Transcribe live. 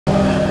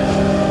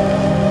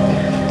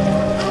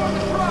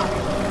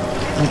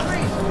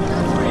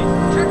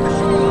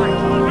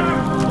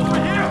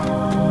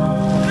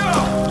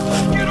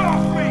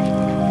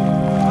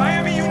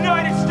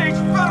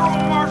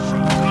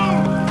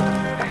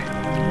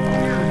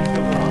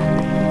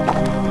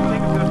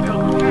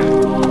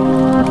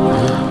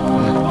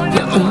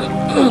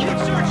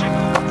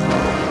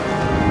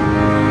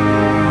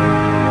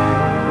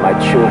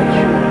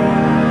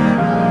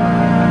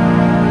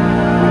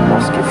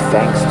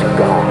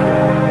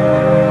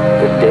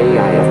The day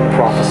I have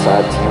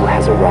prophesied to you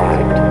has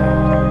arrived.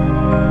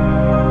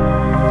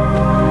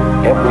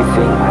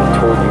 Everything I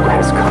told you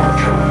has come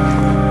true.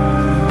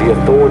 The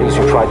authorities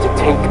who tried to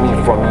take me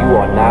from you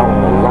are now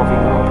in the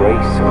loving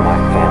embrace of my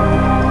family.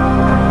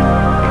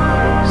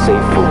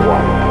 Save for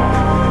one.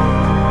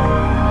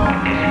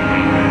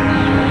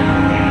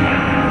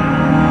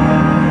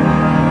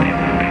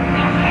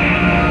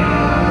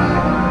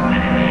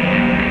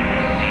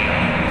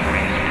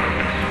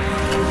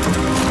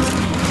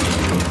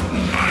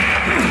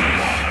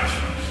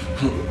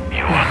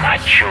 You are my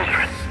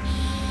children,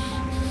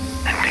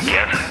 and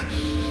together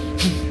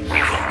we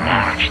will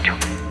march to...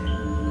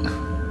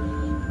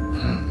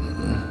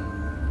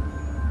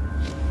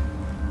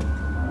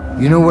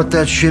 You know what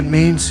that shit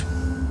means?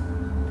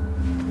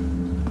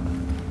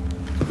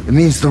 It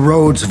means the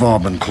roads have all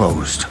been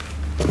closed.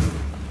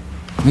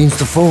 It means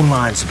the phone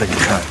lines have been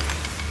cut.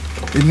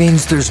 It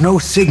means there's no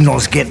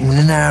signals getting in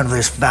and out of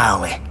this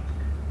valley.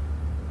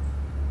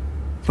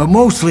 But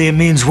mostly it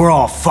means we're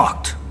all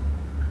fucked.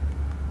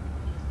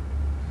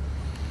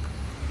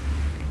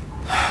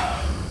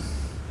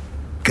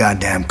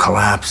 Goddamn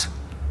collapse.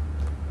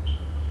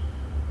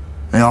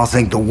 They all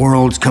think the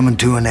world's coming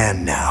to an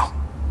end now.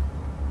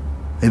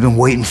 They've been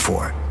waiting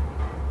for it.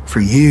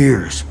 For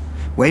years.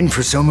 Waiting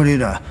for somebody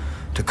to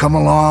come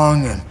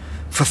along and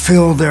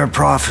fulfill their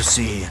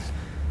prophecy and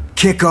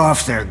kick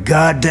off their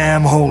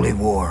goddamn holy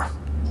war.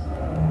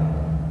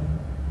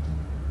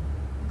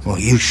 Well,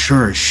 you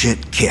sure as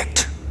shit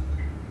kicked.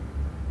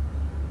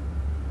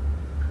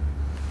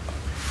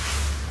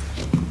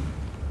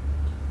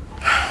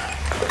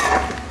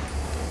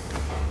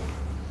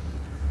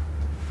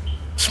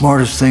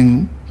 Smartest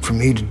thing for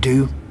me to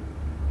do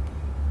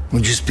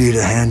would just be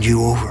to hand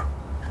you over.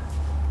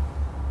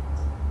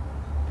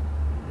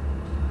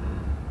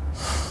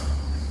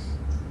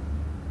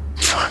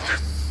 Fuck.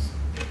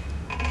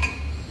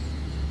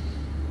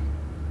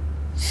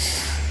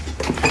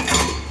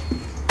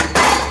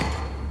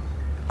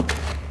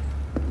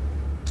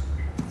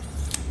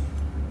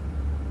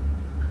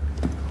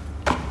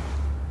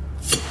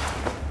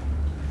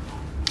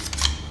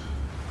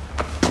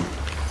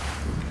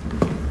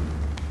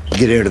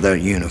 Get out of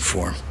that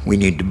uniform. We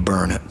need to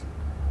burn it.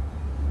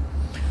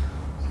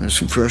 There's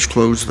some fresh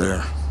clothes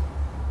there.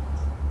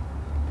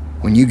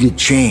 When you get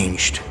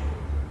changed,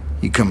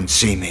 you come and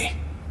see me.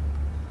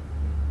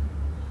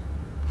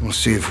 We'll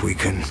see if we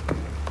can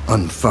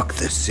unfuck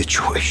this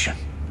situation.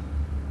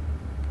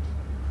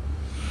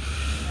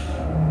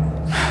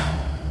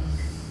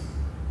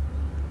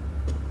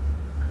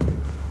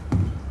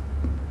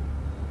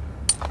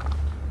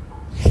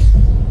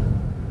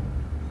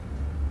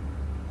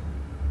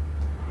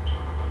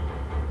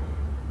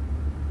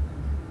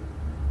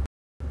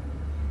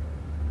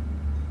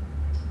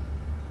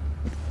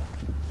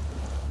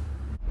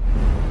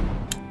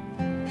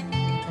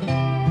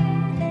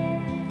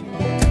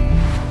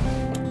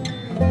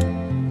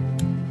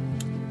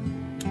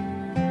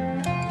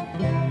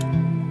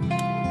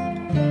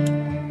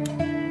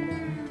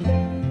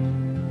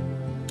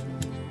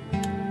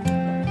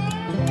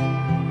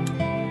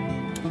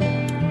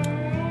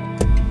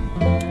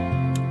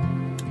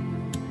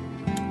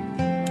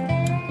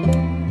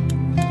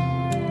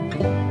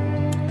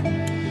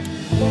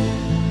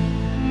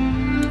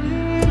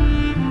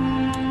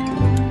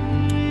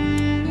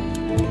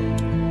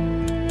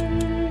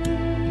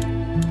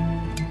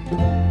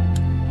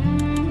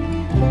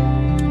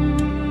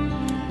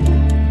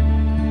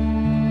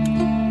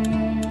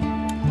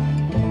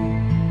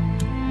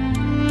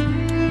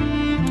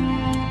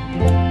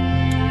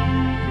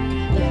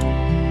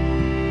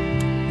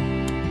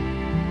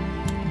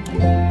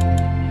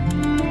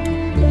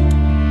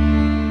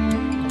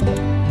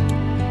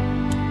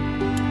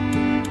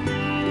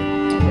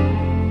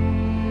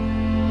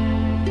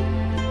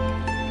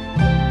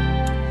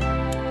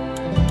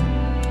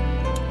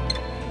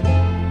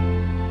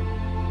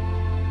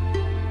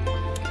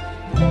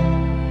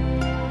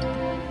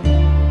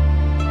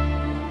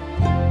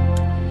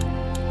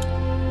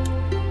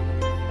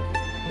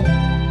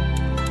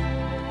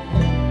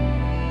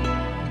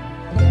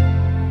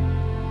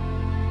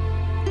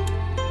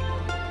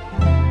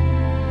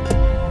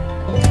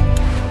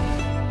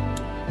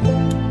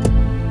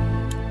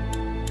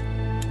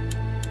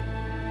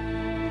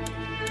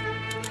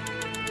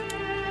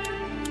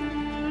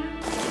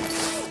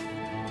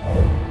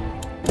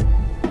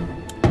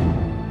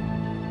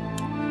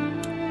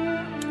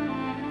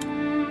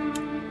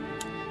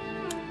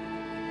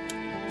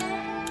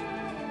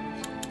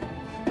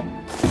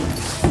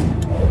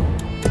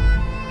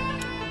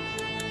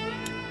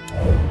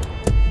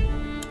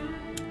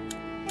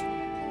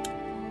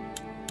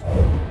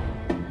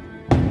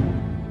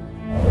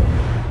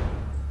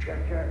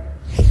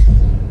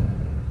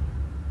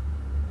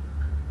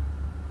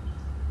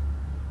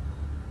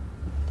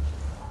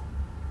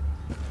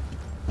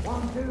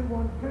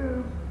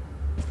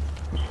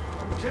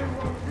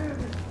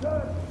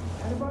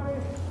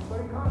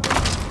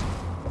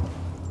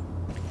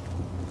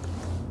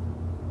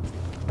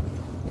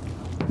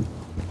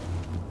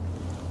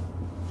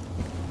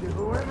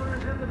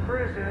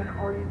 prison,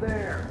 are you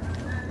there?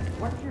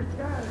 What's your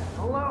status?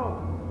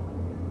 Hello?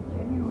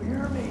 Can you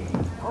hear me?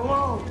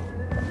 Hello?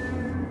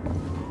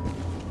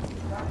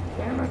 God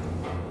damn it.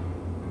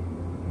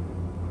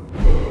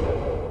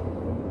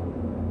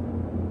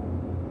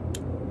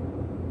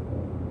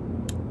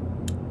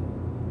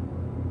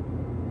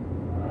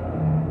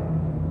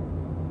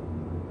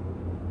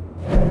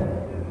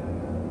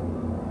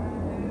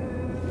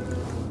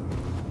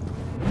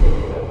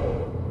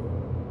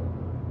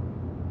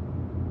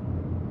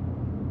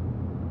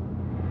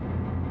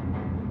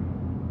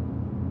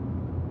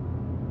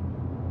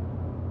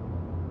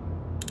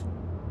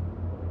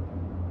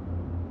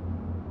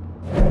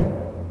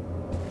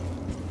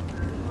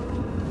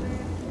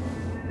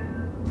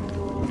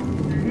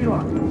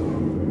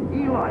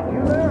 Eli,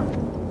 you there?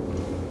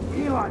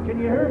 Eli, can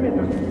you hear me?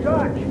 This is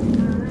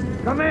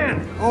Dutch. Come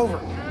in. Over.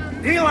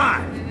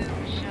 Eli!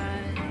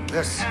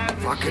 This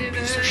fucking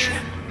piece of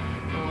shit.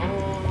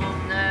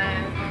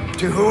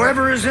 To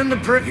whoever is in the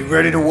prison, you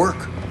ready to work?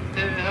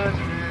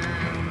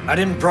 I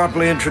didn't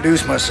properly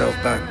introduce myself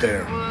back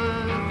there.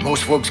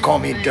 Most folks call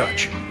me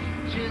Dutch.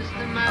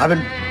 I've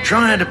been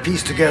trying to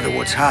piece together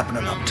what's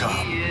happening up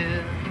top.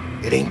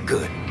 It ain't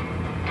good.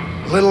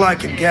 Little I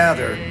can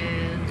gather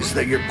is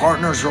that your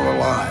partners are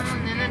alive.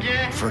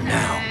 For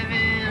now.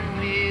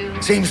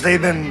 Seems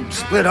they've been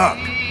split up.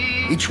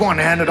 Each one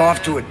handed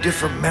off to a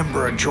different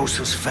member of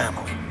Joseph's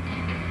family.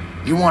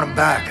 You want them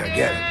back, I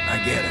get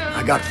it.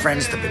 I got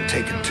friends that've been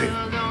taken too.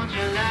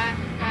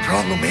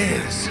 Problem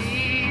is,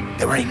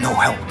 there ain't no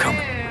help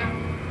coming.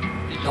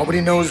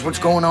 Nobody knows what's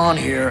going on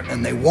here,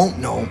 and they won't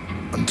know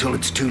until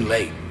it's too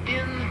late.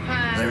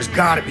 There's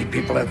gotta be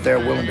people out there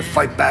willing to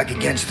fight back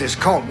against this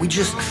cult. We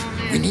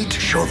need to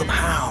show them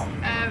how.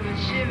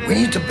 We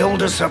need to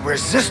build us a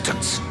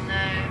resistance.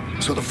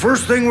 So the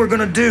first thing we're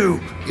gonna do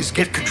is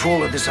get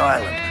control of this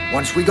island.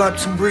 Once we got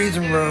some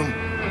breathing room,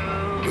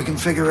 we can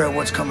figure out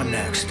what's coming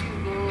next.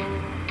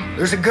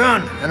 There's a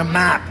gun and a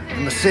map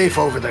in the safe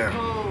over there.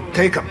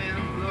 Take them.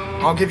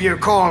 I'll give you a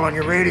call on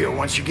your radio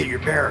once you get your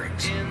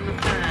bearings.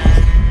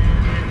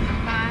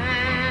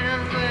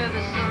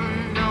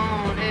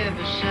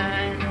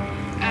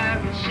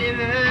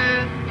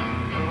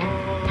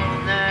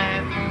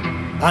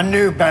 I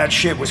knew bad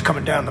shit was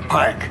coming down the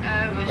pike,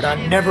 but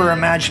I never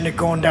imagined it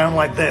going down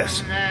like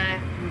this.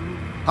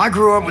 I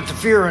grew up with the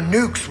fear of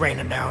nukes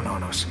raining down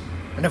on us.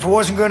 And if it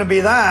wasn't going to be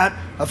that,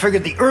 I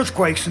figured the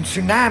earthquakes and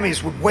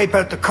tsunamis would wipe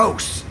out the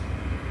coasts.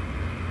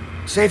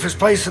 Safest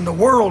place in the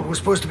world was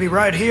supposed to be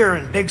right here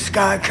in Big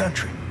Sky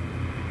Country.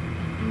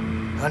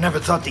 I never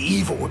thought the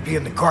evil would be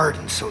in the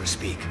garden, so to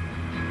speak.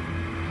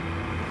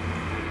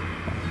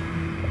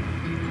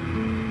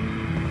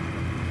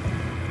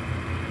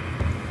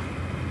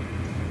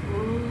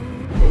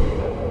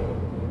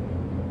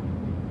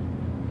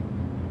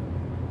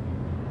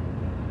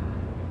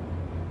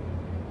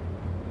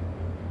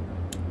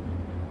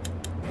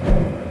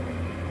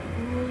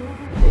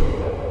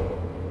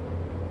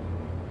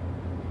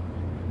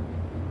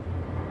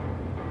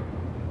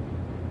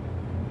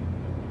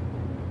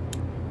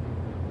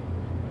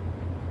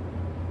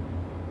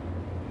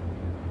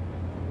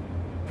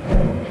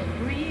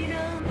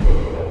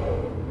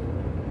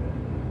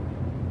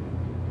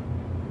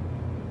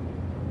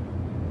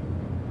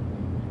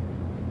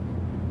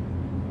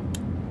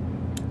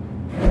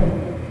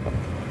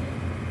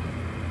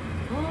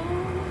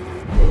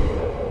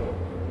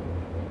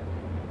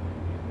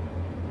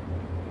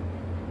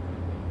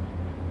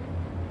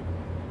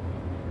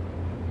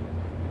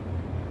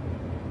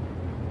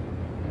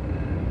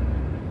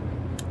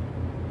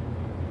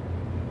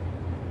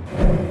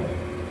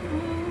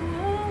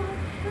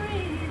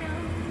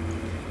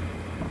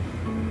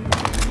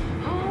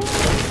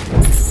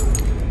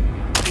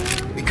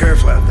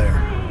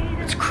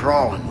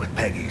 Crawling with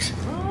Peggies.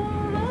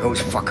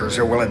 Those fuckers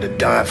are willing to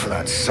die for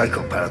that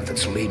psychopath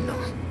that's leading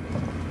them.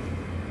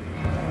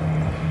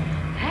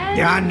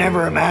 Yeah, I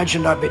never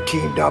imagined I'd be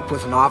teamed up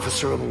with an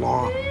officer of the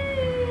law.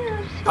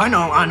 I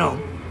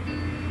know.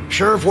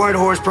 Sheriff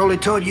Whitehorse probably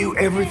told you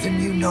everything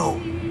you know.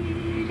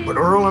 But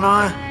Earl and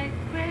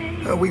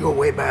I, we go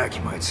way back,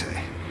 you might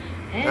say.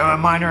 A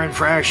minor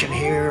infraction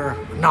here,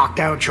 a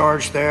knockdown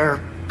charge there,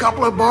 a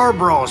couple of bar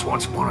brawls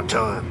once upon a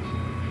time.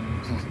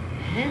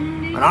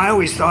 And I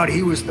always thought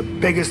he was the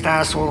biggest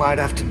asshole I'd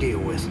have to deal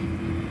with.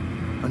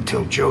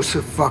 Until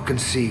Joseph fucking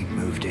Seed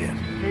moved in.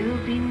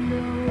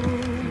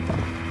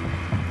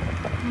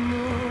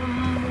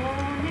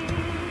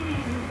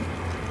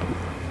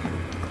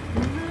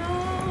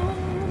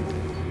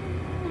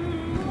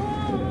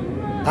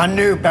 I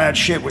knew bad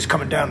shit was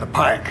coming down the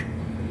pike,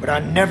 but I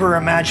never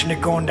imagined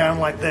it going down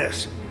like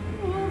this.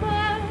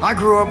 I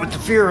grew up with the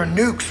fear of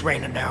nukes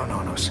raining down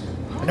on us.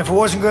 And if it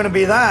wasn't going to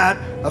be that,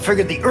 I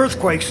figured the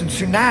earthquakes and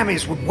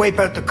tsunamis would wipe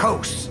out the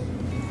coasts.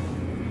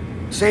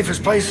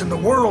 Safest place in the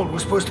world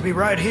was supposed to be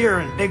right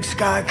here in Big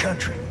Sky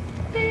Country.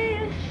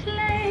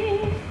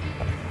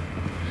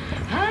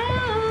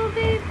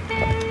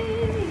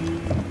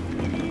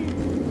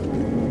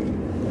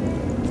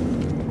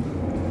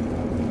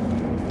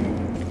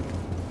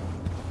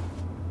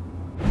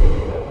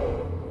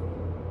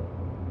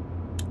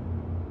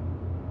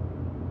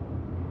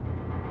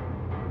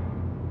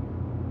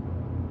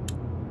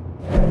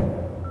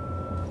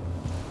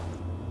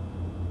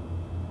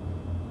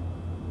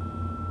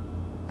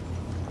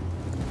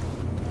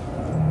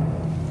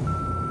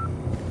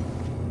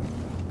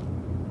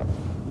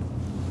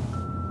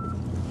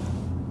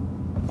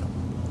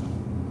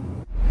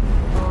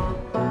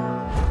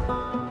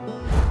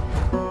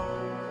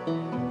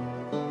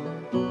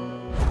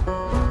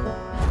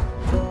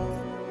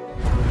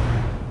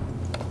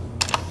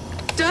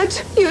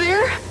 Dutch, you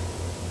there?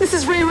 This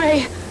is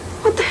Ray.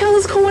 What the hell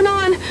is going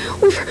on?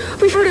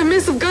 We've heard a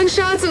miss of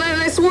gunshots, and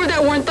I swore that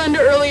weren't thunder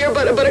earlier,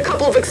 but a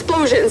couple of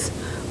explosions.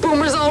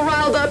 Boomer's all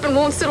riled up and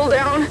won't settle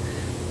down.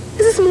 Is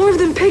this more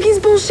than Peggy's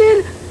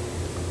bullshit?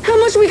 How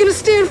much are we gonna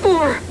stand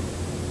for?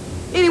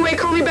 Anyway,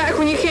 call me back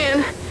when you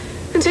can,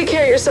 and take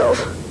care of yourself.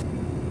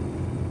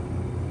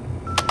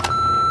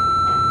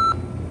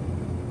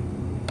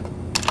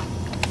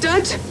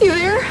 Dutch, you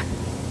there?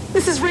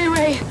 This is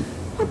Ray.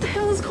 What the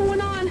hell is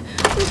going on?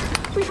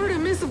 We've heard a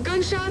miss of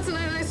gunshots, and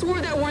I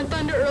swore that weren't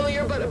thunder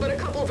earlier, but a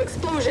couple of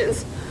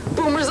explosions.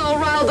 Boomer's all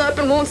riled up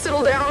and won't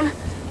settle down.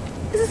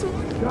 Is this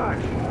more?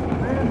 Dutch.